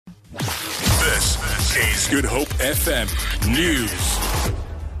This is Good Hope FM News.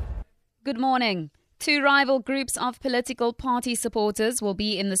 Good morning. Two rival groups of political party supporters will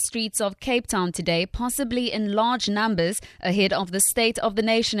be in the streets of Cape Town today, possibly in large numbers, ahead of the State of the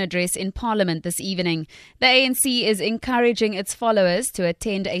Nation address in Parliament this evening. The ANC is encouraging its followers to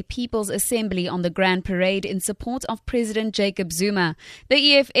attend a People's Assembly on the Grand Parade in support of President Jacob Zuma.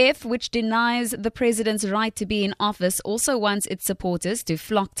 The EFF, which denies the president's right to be in office, also wants its supporters to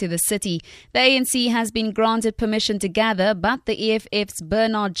flock to the city. The ANC has been granted permission to gather, but the EFF's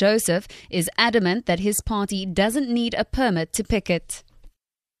Bernard Joseph is adamant that his party doesn't need a permit to picket.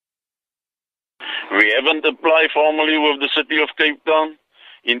 We haven't applied formally with the City of Cape Town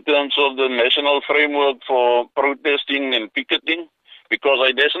in terms of the national framework for protesting and picketing because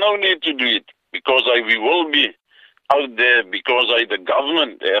there's no need to do it because we will be out there because the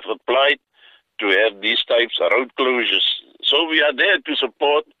government have applied to have these types of road closures. So we are there to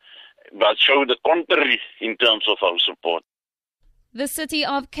support but show the contrary in terms of our support. The City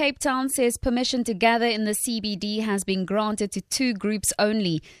of Cape Town says permission to gather in the CBD has been granted to two groups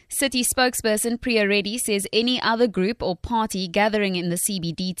only. City spokesperson Priya Reddy says any other group or party gathering in the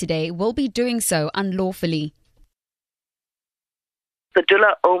CBD today will be doing so unlawfully. The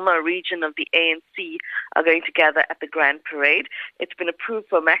Dullah Oma region of the ANC are going to gather at the Grand Parade. It's been approved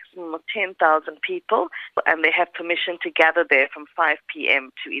for a maximum of 10,000 people and they have permission to gather there from 5 p.m.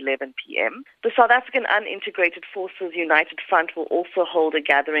 to 11 p.m. The South African Unintegrated Forces United Front will also hold a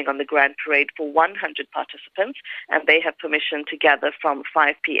gathering on the Grand Parade for 100 participants and they have permission to gather from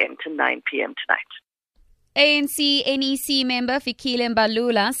 5 p.m. to 9 p.m. tonight. ANC NEC member Fikile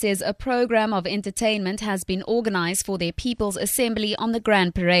Mbalula says a program of entertainment has been organized for their People's Assembly on the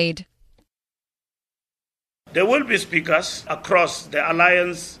Grand Parade. There will be speakers across the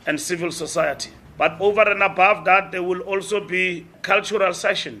alliance and civil society. But over and above that, there will also be cultural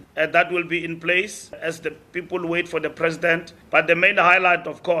session that will be in place as the people wait for the president. But the main highlight,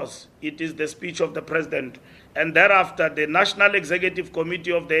 of course, it is the speech of the president. And thereafter, the National Executive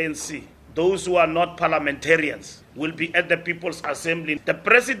Committee of the ANC, those who are not parliamentarians, will be at the People's Assembly. The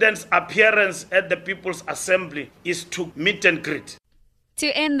president's appearance at the People's Assembly is to meet and greet.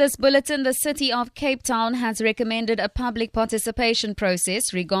 To end this bulletin, the City of Cape Town has recommended a public participation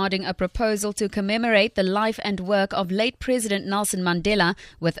process regarding a proposal to commemorate the life and work of late President Nelson Mandela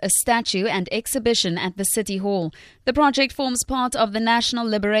with a statue and exhibition at the City Hall. The project forms part of the National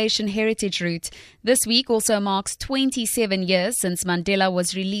Liberation Heritage Route. This week also marks 27 years since Mandela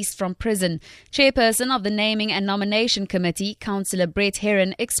was released from prison. Chairperson of the Naming and Nomination Committee, Councillor Brett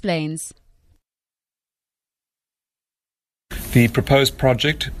Heron, explains. The proposed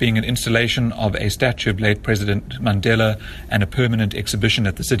project, being an installation of a statue of late President Mandela and a permanent exhibition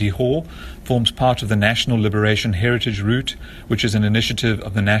at the City Hall, forms part of the National Liberation Heritage Route, which is an initiative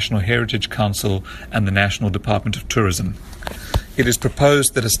of the National Heritage Council and the National Department of Tourism. It is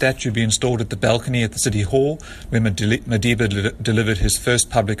proposed that a statue be installed at the balcony at the City Hall, where Madiba delivered his first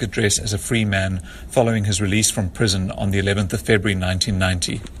public address as a free man following his release from prison on the 11th of February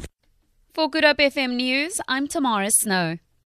 1990. For Good Hope FM News, I'm Tamara Snow.